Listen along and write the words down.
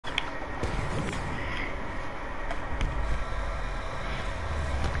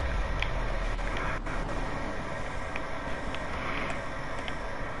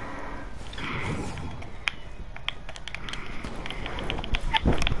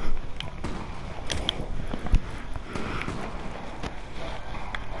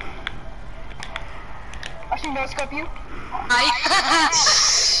what's up, you? Hi.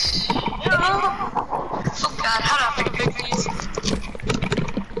 Oh god, how do I pick these?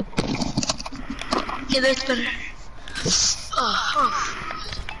 Okay, that's better.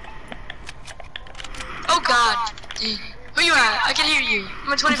 Oh god. Where you at? I can hear you.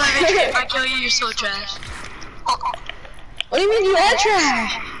 I'm at 25 HP. If I kill you, you're so trash. Oh. What do you mean you are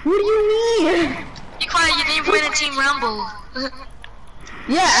trash? What do you mean? Be quiet, you didn't win a Team Rumble.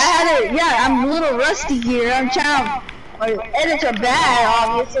 Yeah, I had it. Yeah, I'm a little rusty here. I'm trying. My edits are bad,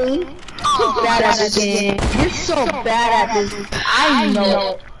 obviously. You're bad at this game. You're so bad at this. I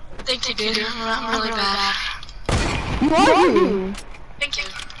know. Thank you, dude. I'm really bad. You are you. Thank you.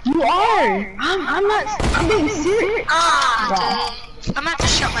 You are. I'm not. I'm being serious. Ah, dude. I'm gonna have to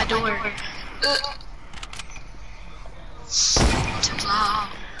shut my door. Too loud.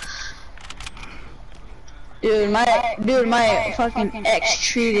 Dude, my fucking ex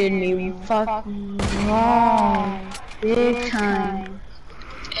treated me fucking wrong, big time.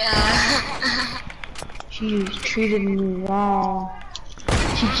 Yeah. She treated me wrong.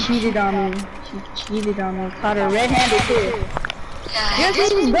 She cheated on me. Caught her red-handed too. Yeah.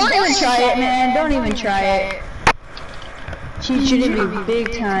 Don't even try it, man. Don't even try it. She cheated me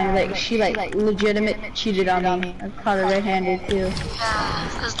big time. Like she legitimate cheated on me. I caught her red-handed too. Yeah,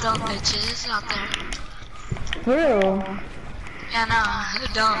 those dumb bitches out there. For real. Yeah, no,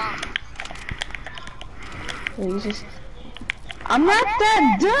 they're dumb. I'm not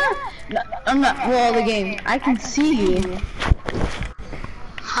that dumb. No, I'm not. Well, the game. I can see you.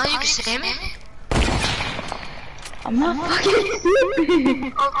 How you can see me? I'm not fucking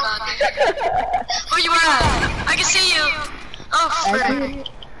stupid. Oh god. Where you at? I can see you. Oh frick.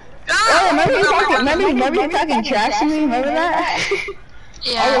 Oh, remember you talking trash to me? Remember that?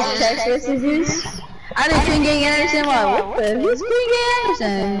 Yeah. All those text messages. I didn't think King Anderson. What the? Who's King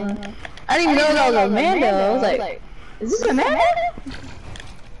Anderson? I didn't even know that was Amanda. I was like, is this Amanda?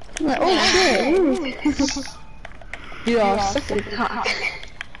 I'm like, oh shit. Dude, I'll suck the cock.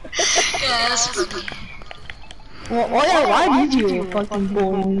 Yeah, that's funny. Well, yeah, why did you fucking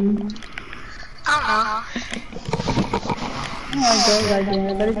bully? I don't know. Oh my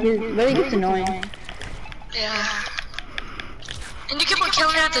god, but it gets annoying. Yeah. And you kept on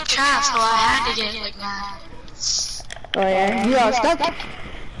killing me at the trap, so I had to get like mad. Oh yeah, you all stuck? Yeah.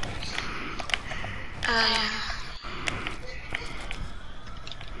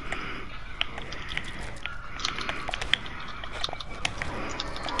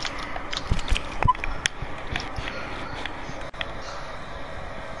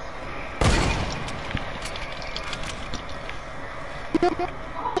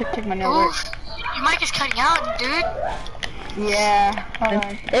 Check my network. Oof, your mic is cutting out, dude. Yeah.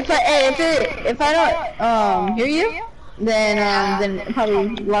 If I don't hear you, then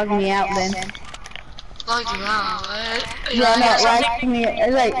probably log me out then. Log you out, what? Yeah,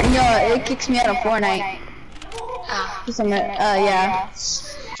 no, it kicks me out of Fortnite. Oh. Yeah.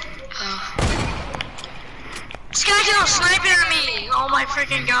 Oh. This guy kept sniping at me! Oh my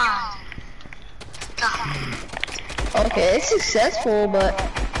freaking god. God. Okay, it's successful, but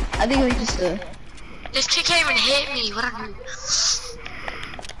I think we just This kid can't even hit me, what do?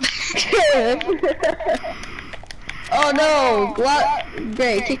 Oh no,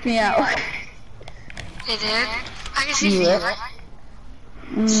 great, kick me out. It did? I can see Yeah.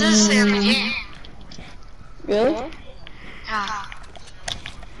 you. This is in the game. Really? Yeah.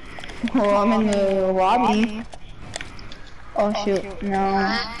 Well, I'm in the lobby. Oh shoot, no.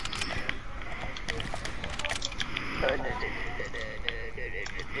 What?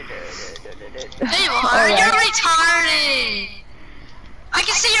 There you are, you're retarded! I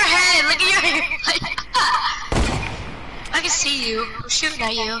can see your head, look at your hair! I can see you, I'm shooting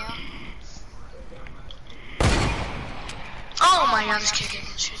at you. Oh my god, this kid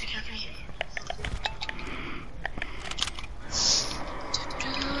is shooting at me.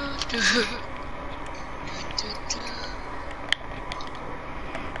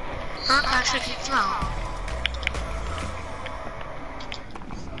 Huh? Actually, keep out.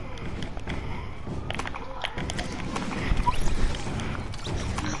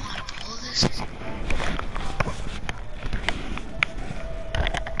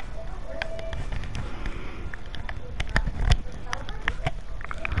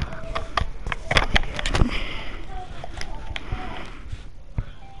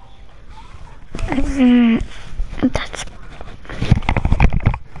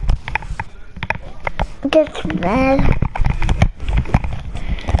 That's bad.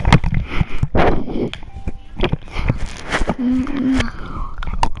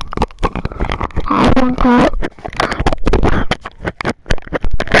 I want that.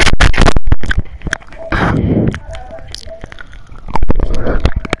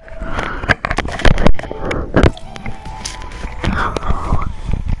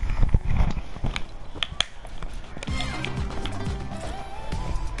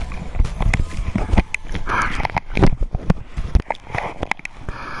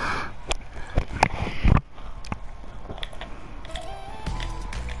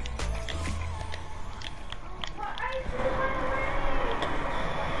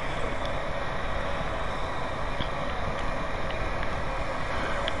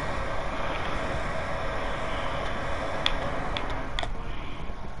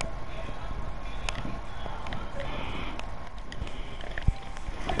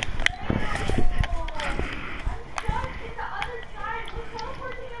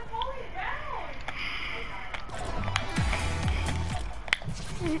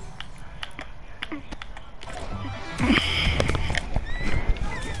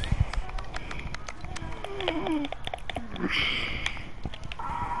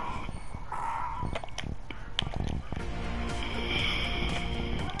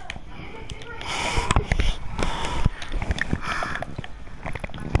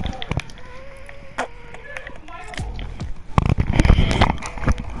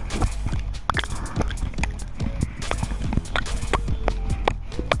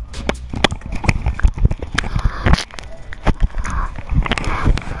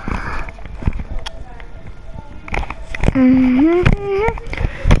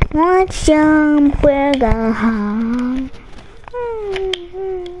 Want some with a home.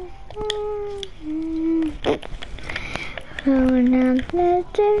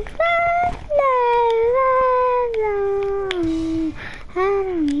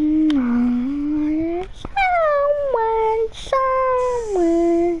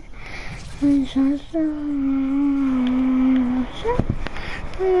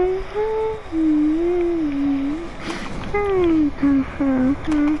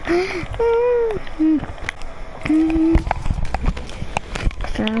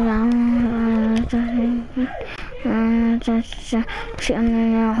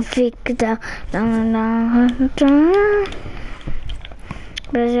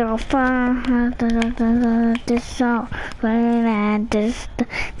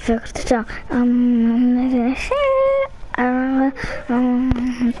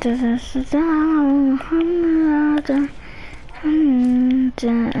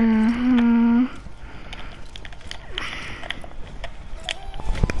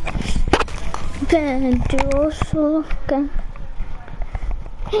 Gonna do also okay.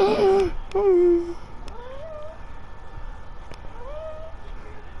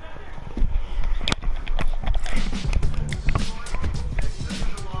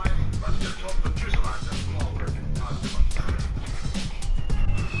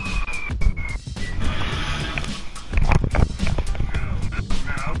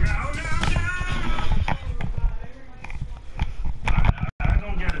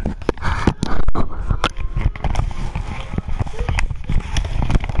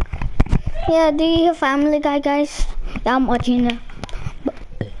 Yeah, do you hear Family Guy, guys? Yeah, I'm watching it.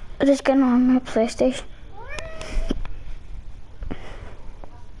 But it's going on my PlayStation.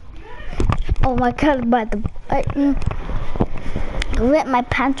 Oh my God, but I wet my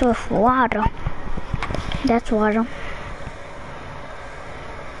pants with water. That's water.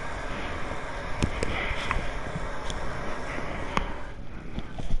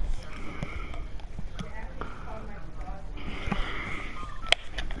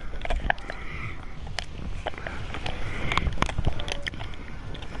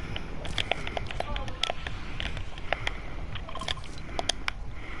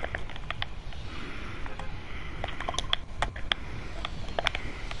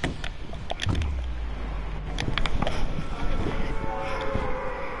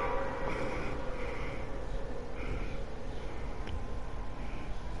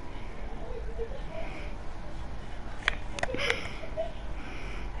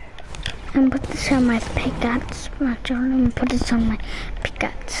 And put this on my pickaxe. Let me put this on my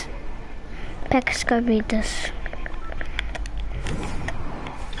pickaxe. Pickaxe gotta be this.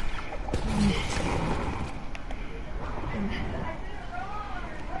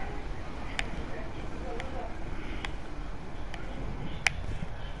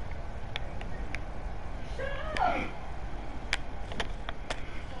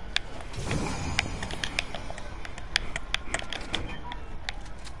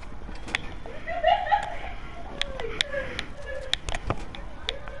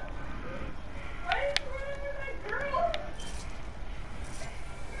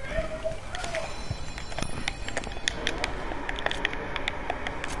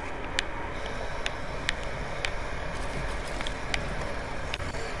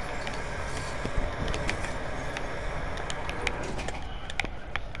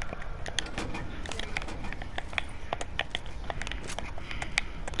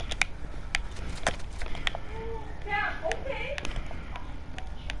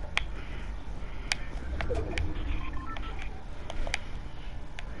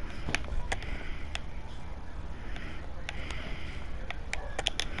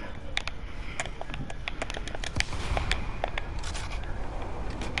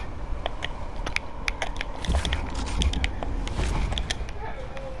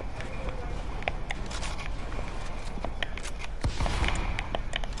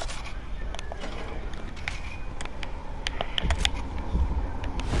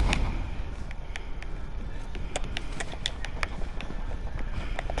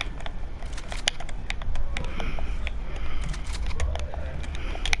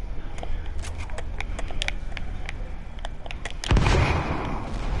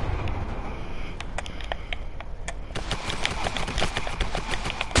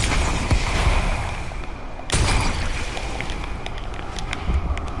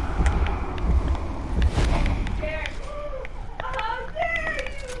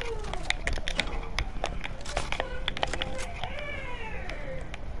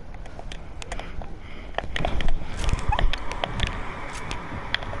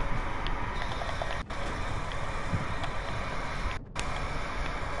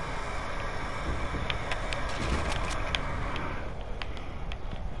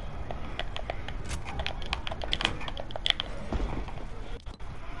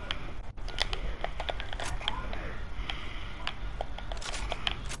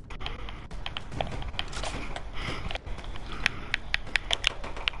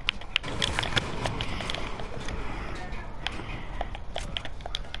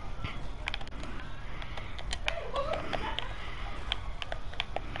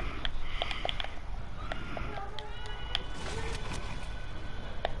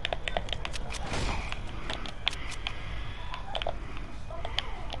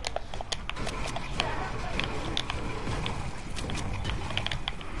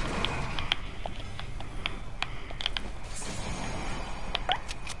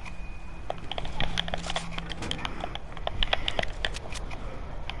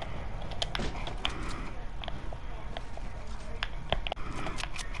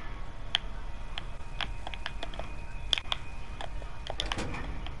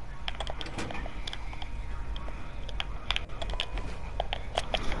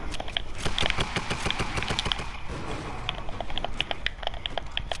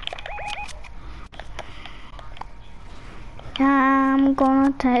 I'm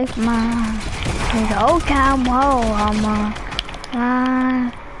gonna take my little cowboy on my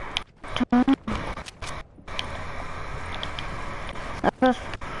ride.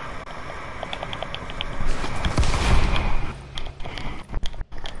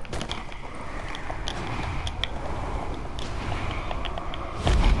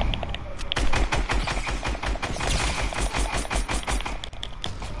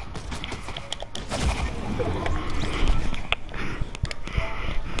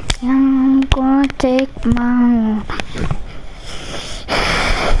 I'm gonna take my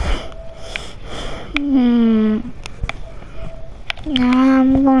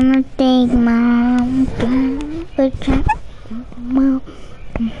I'm gonna take my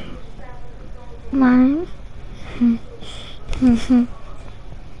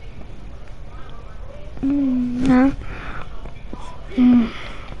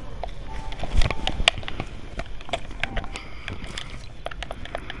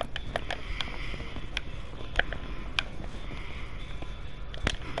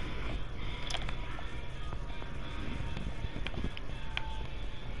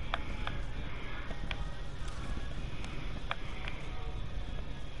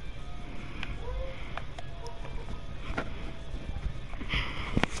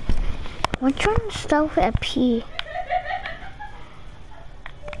Which one's stuff up here?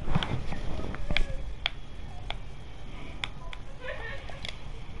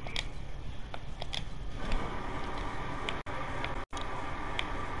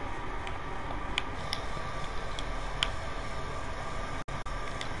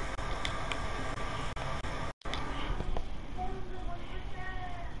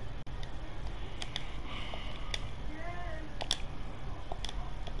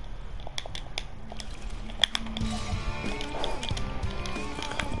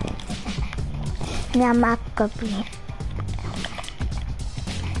 Yeah, my copy.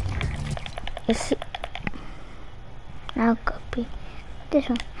 You see? Now copy. This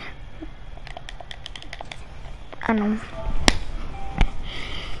one. I know.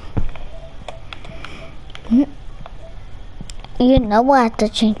 You know I have to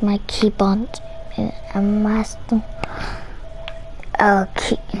change my keyboard. I must.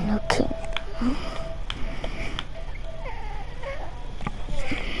 Okay, okay.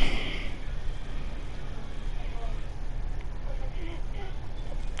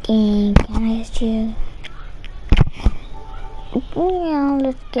 Okay, guys, you. Yeah,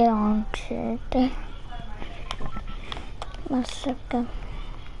 let's get on to the. Let's go.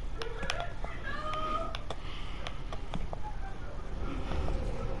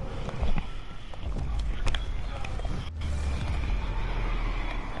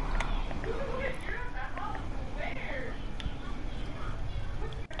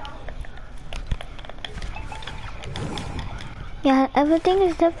 Yeah, everything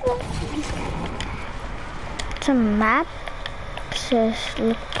is different. It's a map. Says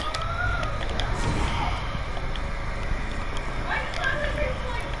look.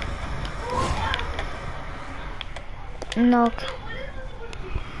 No.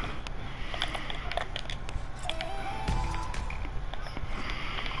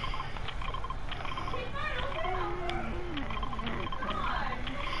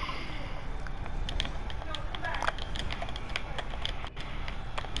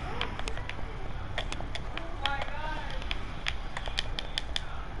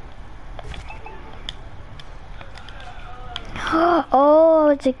 Oh,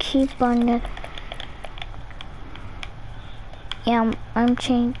 it's a key button. Yeah, I'm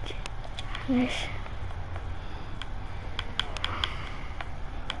changed this.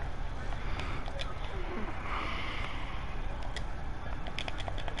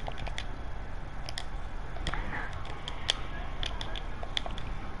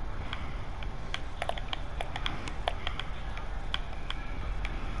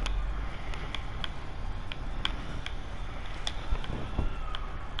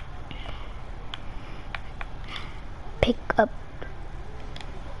 Pick up.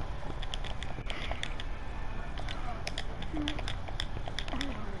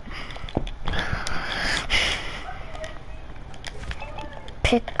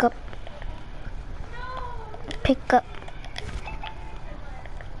 Pick up. Pick up.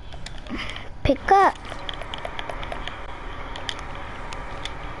 Pick up.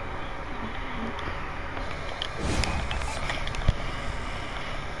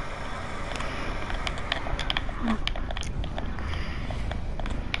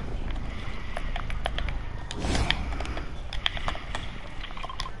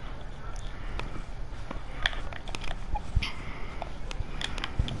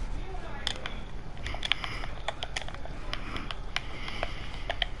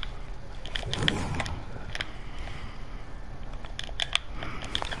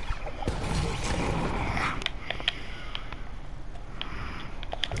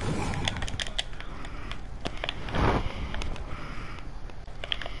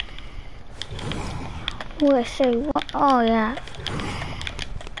 Wait, say what? Oh yeah.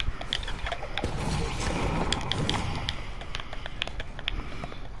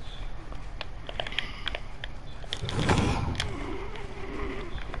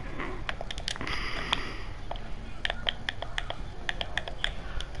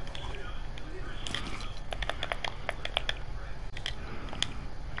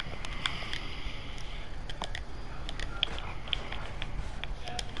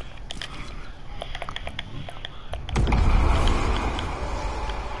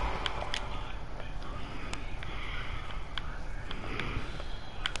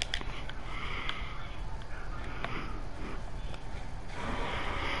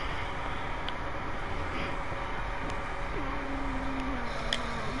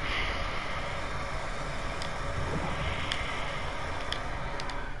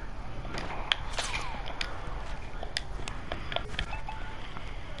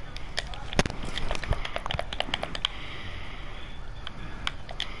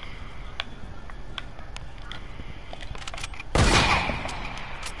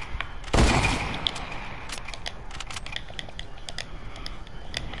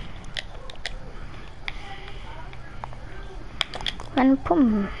 One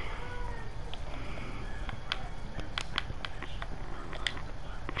pum.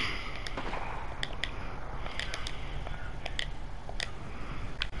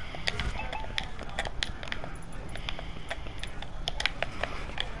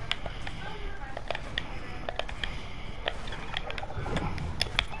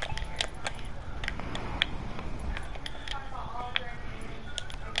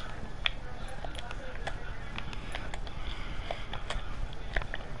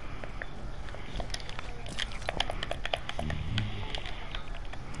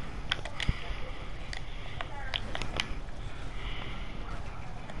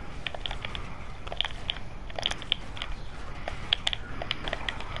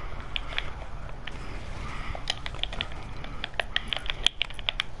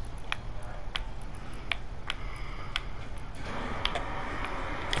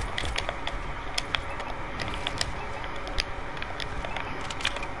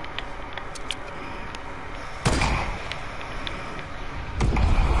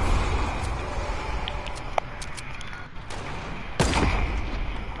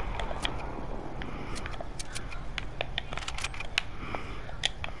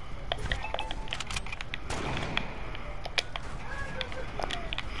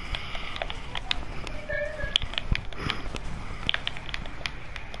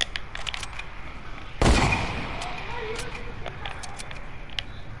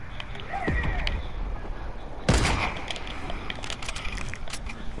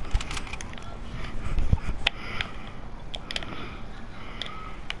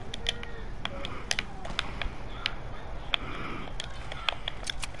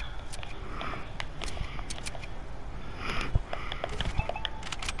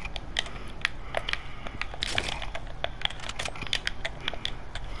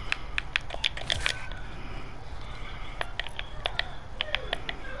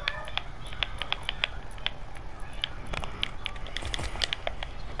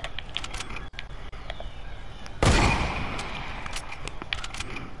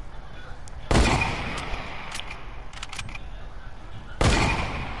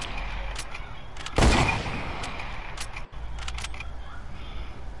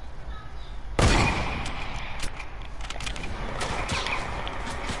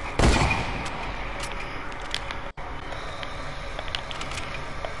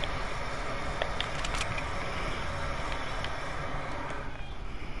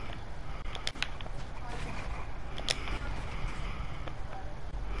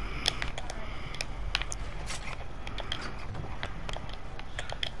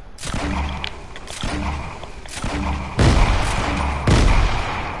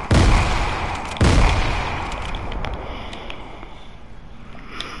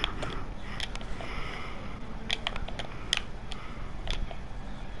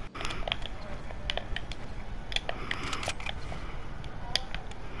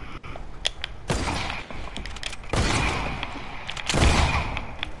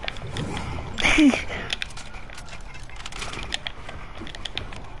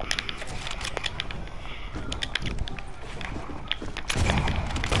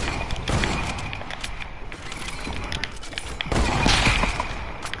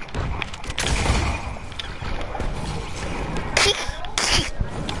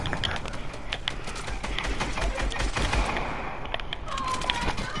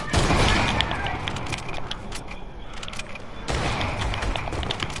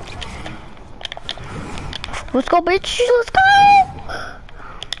 Let's go, bitch. Let's go.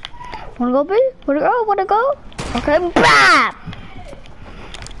 Wanna go, bitch? Wanna go? Wanna go? Okay, bam.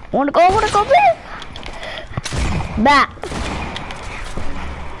 Wanna go? Wanna go, bitch? Bam.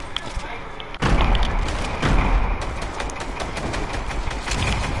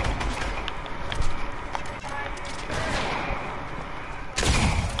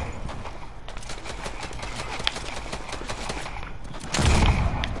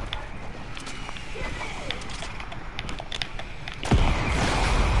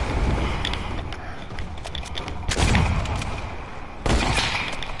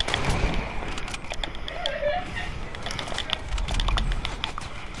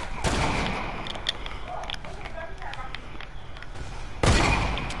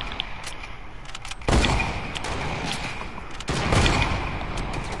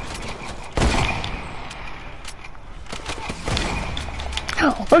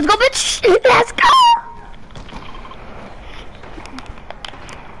 Let's go, bitch! Let's go!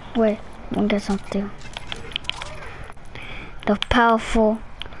 Wait, let me get something. The powerful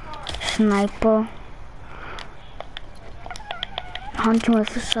sniper. Hunting with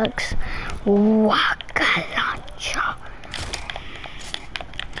the sucks. Waka launcher.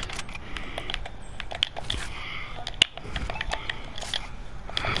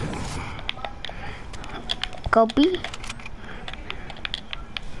 Go B.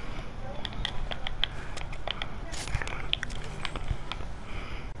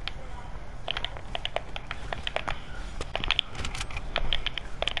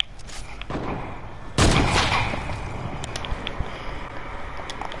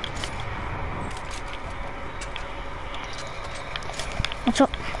 What's up?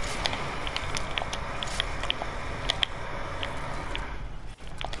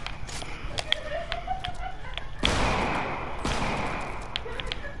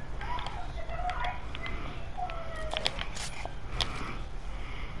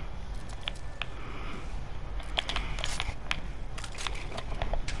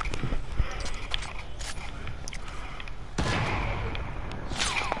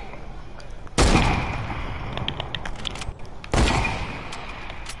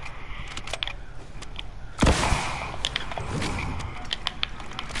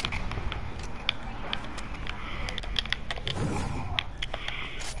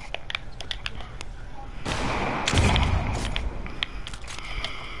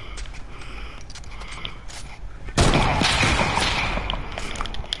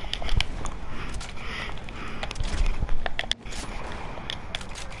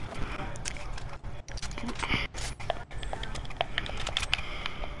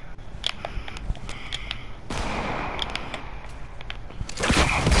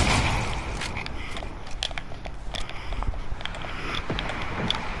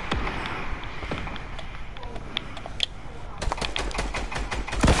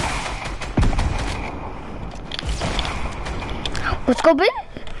 Let's go, bitch.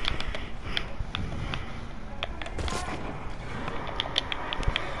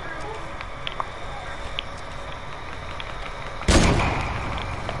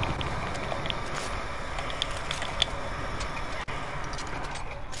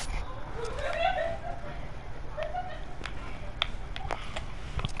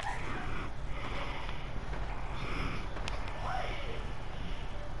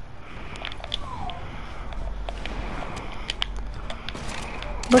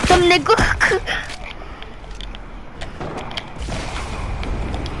 What's up, nigga?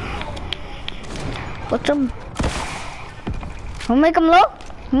 What's up? I'll make him low.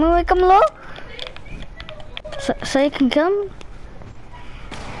 I'm gonna make him low. So you can kill him.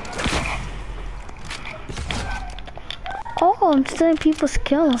 Oh, I'm stealing people's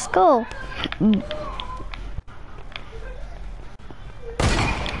kills. Let's go.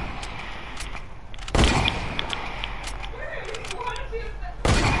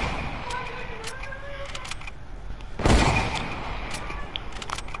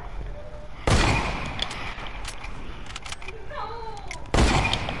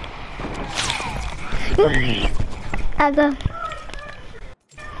 I go.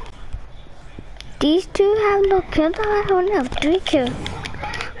 These two have no kills. I only have 3 kills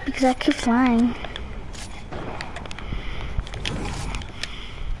because I keep flying.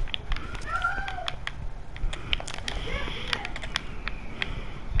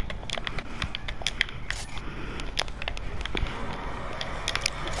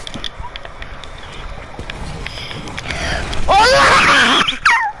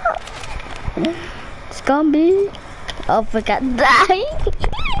 It's gonna be. Oh, I got died.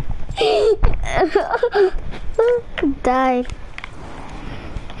 Died.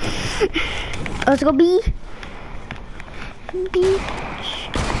 Let's go B. Beach.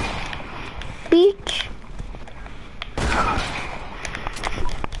 Beach.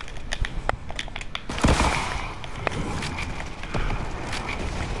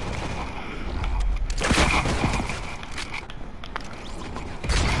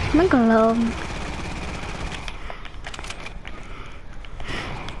 Make a love.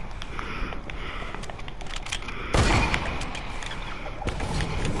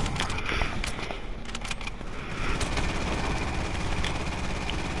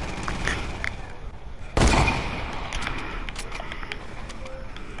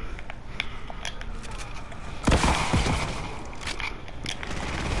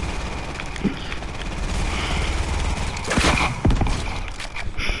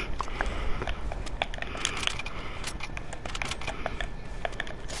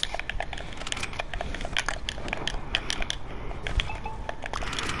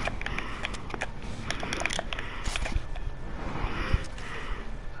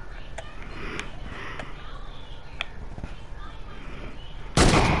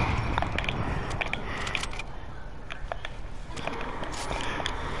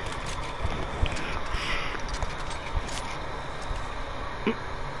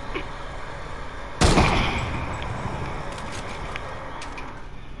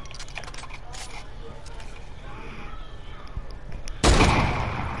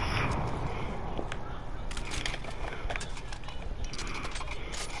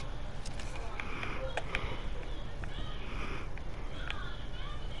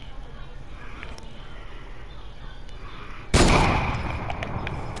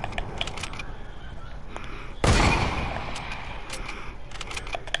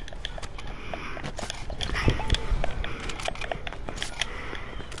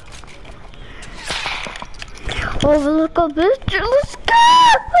 Oh, let's go, bitch. Let's go.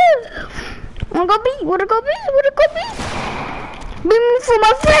 Wanna go B? Wanna go B? Wanna go B? Beat me for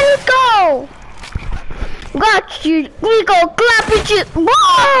my friend. Let's go. Got you. We go clap with you.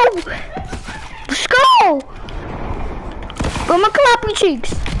 Whoa. Let's go. Bro, my clappy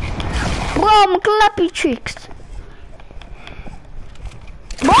cheeks. Bro, my clappy cheeks.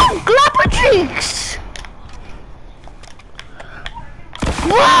 Bro, clappy cheeks.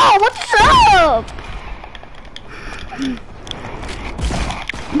 Whoa, what's up?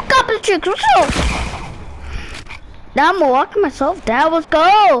 Couple chicks, what's up? Now I'm walking myself down, let's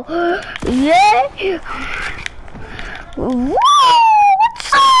go! Yeah! Whoa!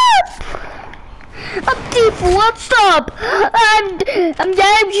 What's up? I'm Thief, what's up? I'm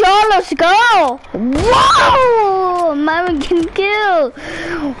James Shaw, let's go! Whoa! I'm getting killed!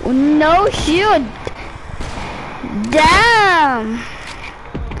 No shield! Damn!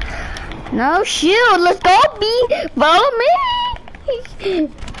 No shield, let's go, B! Follow me!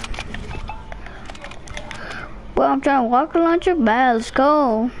 Well, I'm trying to walk around your back, let's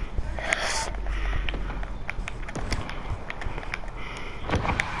go.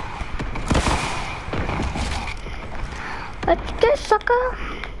 Let's get sucker.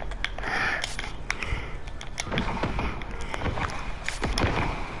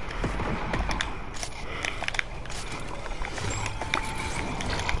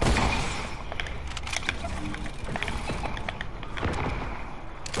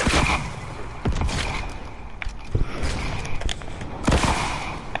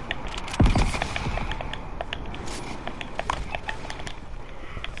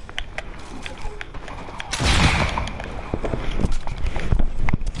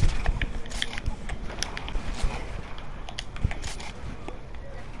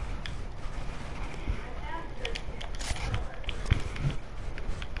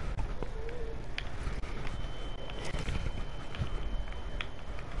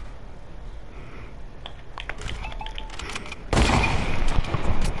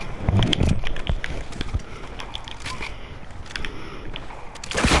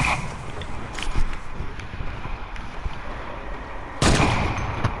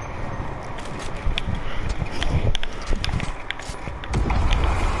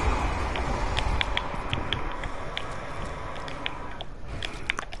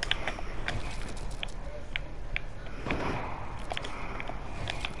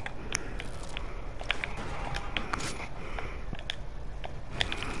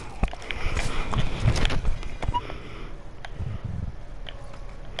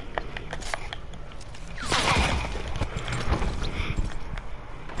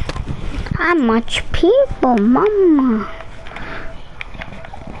 How much people, mama?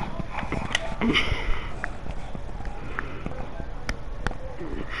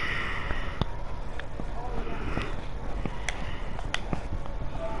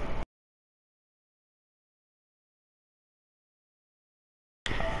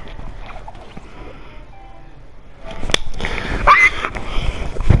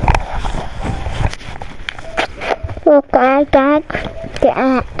 Okay, guys,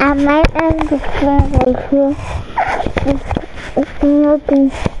 I might end the film right here. If you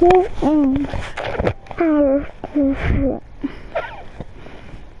can see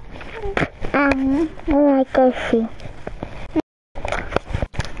and like I see.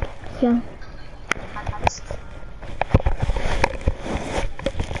 Yeah.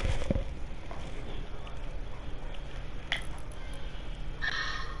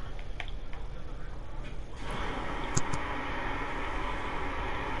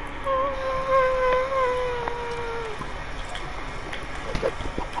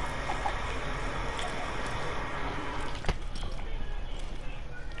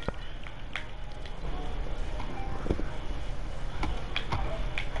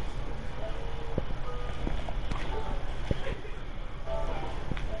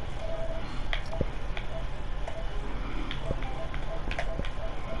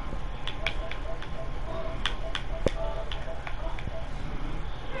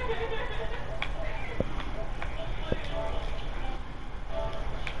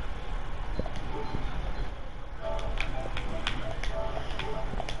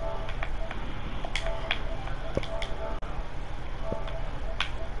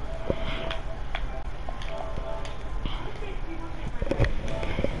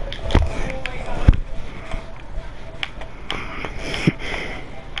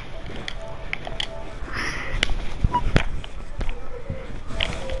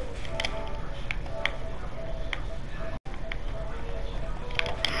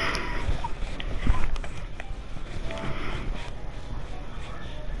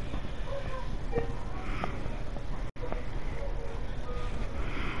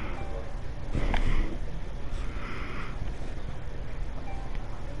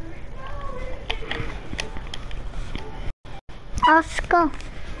 Oscar.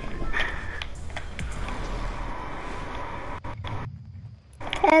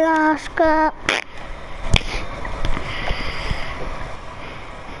 Hello, Oscar.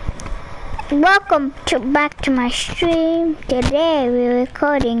 Welcome back to my stream. Today we're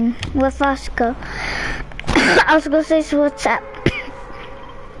recording with Oscar. Oscar says, "What's up?"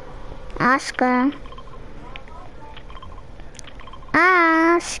 Oscar.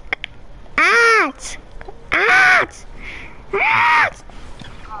 Ask. Ask. Ask. Ask.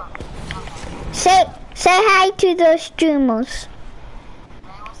 Say hi to those streamers.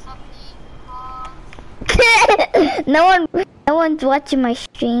 No one's watching my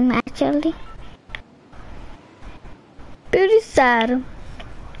stream actually. Pretty sad.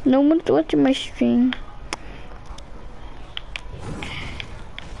 No one's watching my stream.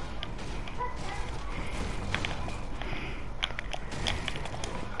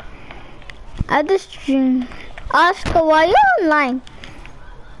 Other stream. Oscar, why are you online?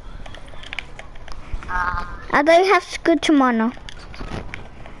 I thought you have school tomorrow.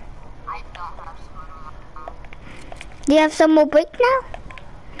 I don't have school tomorrow. Do you have summer break now?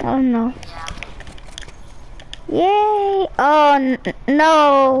 Oh no. Yeah. Yay! Oh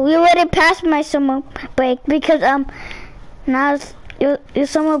no, we already passed my summer break because now it's your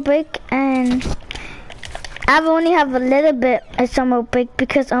summer break and I only have a little bit of summer break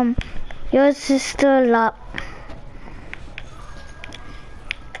because yours is still a lot.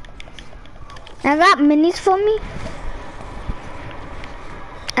 I got minis for me.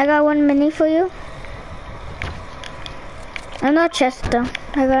 I got one mini for you. I'm not Chester.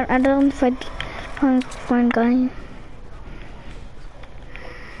 I don't find guy.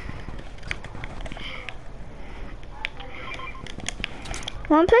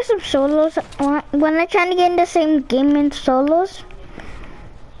 Wanna play some solos? When I trying to get in the same game in solos?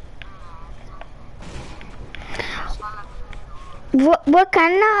 What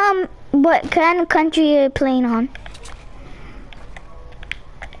kind of country are you playing on?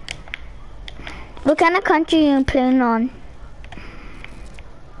 What kind of country are you playing on?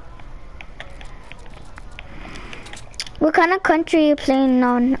 What kind of country are you playing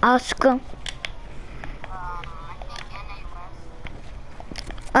on, Oscar?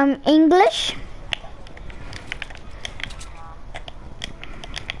 I think English?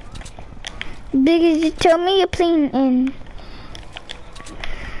 Because you told me you're playing in.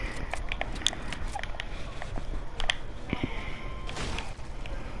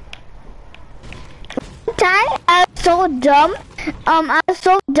 Time I was so dumb. I was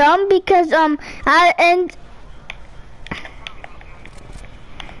so dumb because I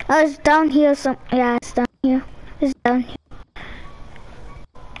was down here. Yeah, it's down here. It's down here.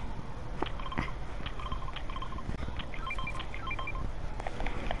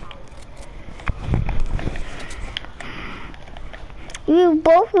 We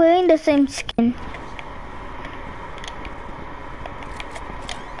both wearing the same skin.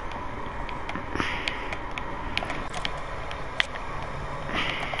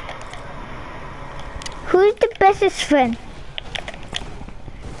 his friend?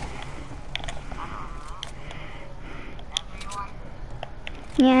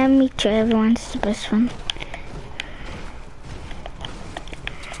 Yeah, me too. Everyone's the best friend.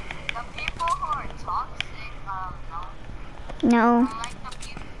 The people who are toxic, No. I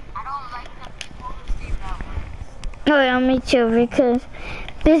don't like the people who say bad words. Oh yeah, me too. Because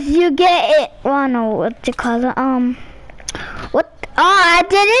this you get it. Well, no, what you call it? What? Oh, I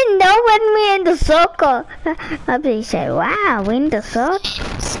didn't know when we in the circle. I said, "Wow, we in the circle."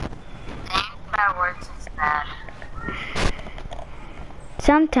 Saying bad words is bad.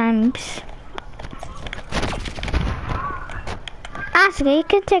 Sometimes. Oscar, you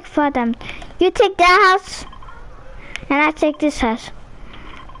can take for them. You take that house, and I take this house.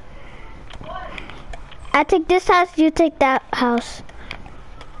 I take this house, you take that house.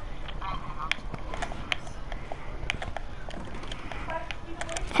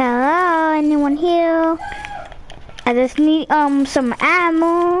 Hello, anyone here? I just need some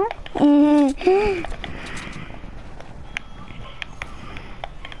ammo.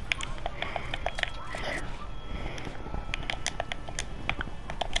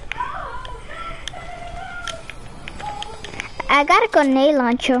 I got a grenade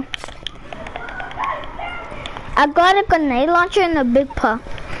launcher. I got a grenade launcher and a big paw.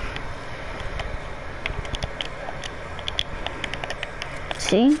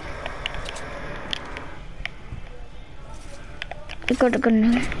 See? I got a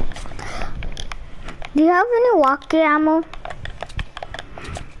grenade. Do you have any walkie ammo?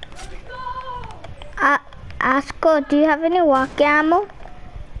 Oscar, do you have any walkie ammo? Yeah.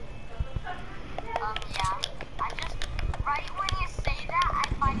 I just, right when you say that, I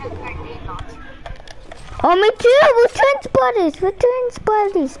find a grenade launcher. Oh, me too. We're twins buddies. We're twins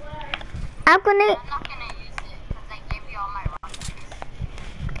buddies. I'm gonna. I'm not gonna use it because I gave you all my rockets.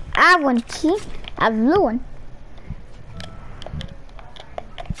 I have one key. I have blue one.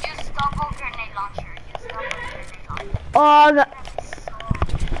 Use double grenade launcher. Use double grenade launcher. Oh,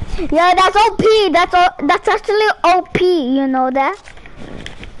 yeah, that's OP. That's actually OP. You know that?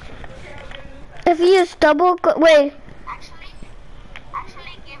 If you use double, wait.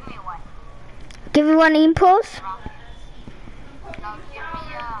 Actually, give me one. Give you one impulse. Rockets. No, give me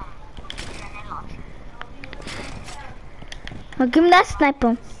grenade launcher. Oh, give me that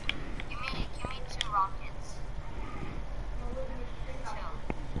sniper. Give me 2 rockets. 2.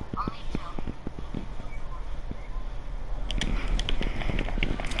 Only 2.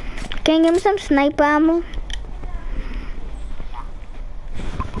 Can you give me some sniper ammo?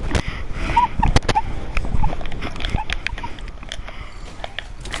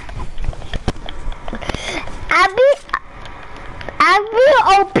 I'll be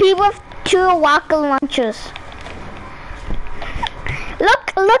OP with 2 rocket launchers.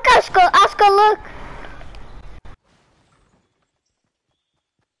 Look, Oscar, look.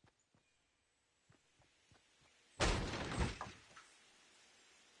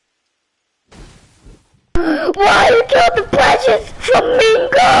 Why you killed the precious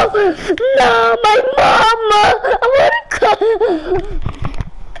flamingo? No, my mama. I wanna go.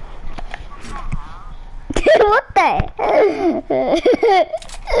 What the?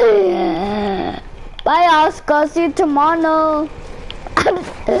 Bye, Oscar. See you tomorrow.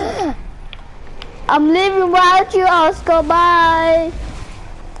 I'm leaving without you, Oscar. Bye.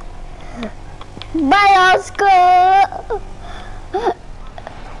 Bye, Oscar.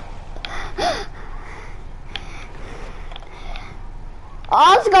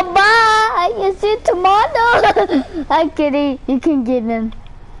 Oscar, bye. You see you tomorrow. I'm kidding. You can get in.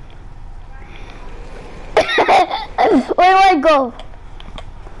 Where do I go?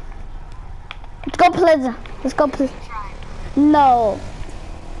 Let's go Plaza. Let's go Plaza. No.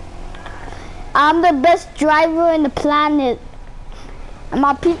 I'm the best driver in the planet. And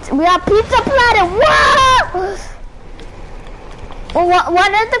my pizza, we are Pizza Planet. Whoa!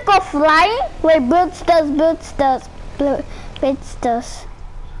 What is it called? Flying? Wait, Blitz does.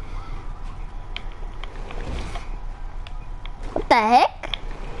 What the heck?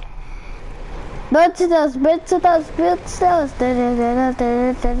 Blitz does.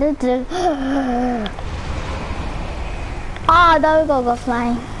 Ah, there we go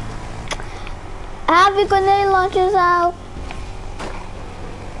flying. Have your grenade launchers out.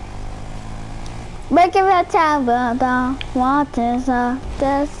 Break every time, what is da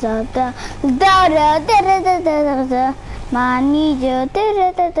my ninja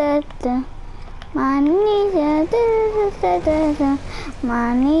my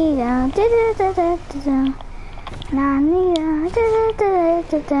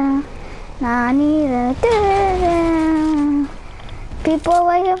ninja my ninja people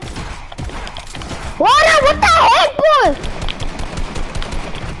right here. What the heck, boy?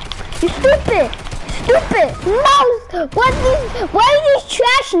 You stupid. Stupid. No. Why are these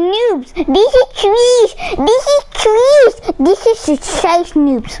trash noobs? These are trees. These are trees. This is the trash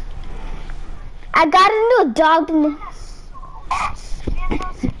noobs. I got a new dog.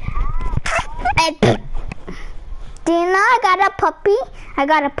 Do you know I got a puppy? I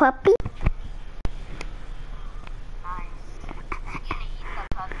got a puppy.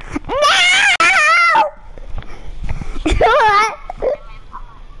 No! What?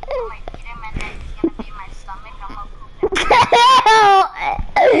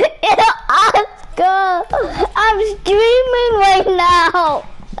 Oscar, I'm streaming right now.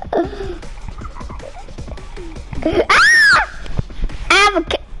 Ah! I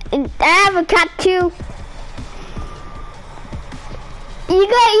have a cat too. You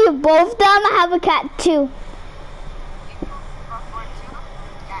gotta eat both of them. I have a cat too.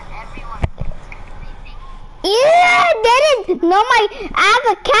 Yeah, I didn't. No, I have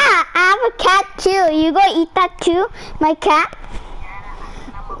a cat. I have a cat too. You gonna eat that too, my cat?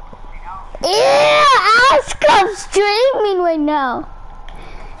 Yeah, Oscar's streaming right now.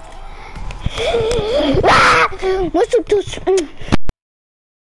 Ah! What's up, this?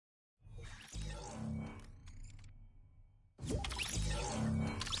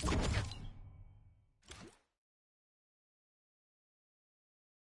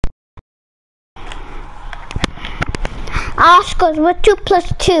 Oscar, what's 2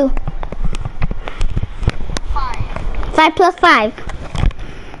 plus 2? 5. 5 plus 5.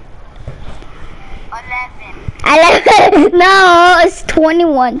 11. 11. No, it's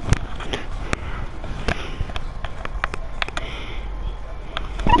 21.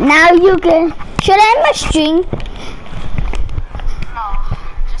 Now you can. Should I end my stream? No,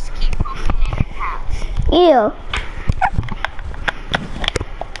 just keep pooping in your pants. Ew.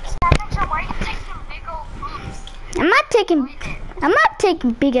 Scavenger, why are you taking big old poops? I'm not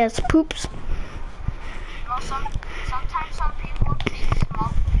taking big ass poops. No, sometimes some people take small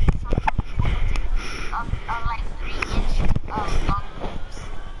poops. Some people take like 3-inch long poops.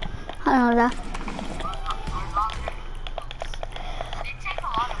 I don't know that. Or longer poops. They take a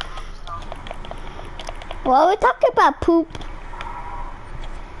lot of poops though. Well, we're talking about poop.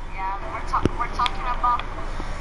 Yeah, we're talking about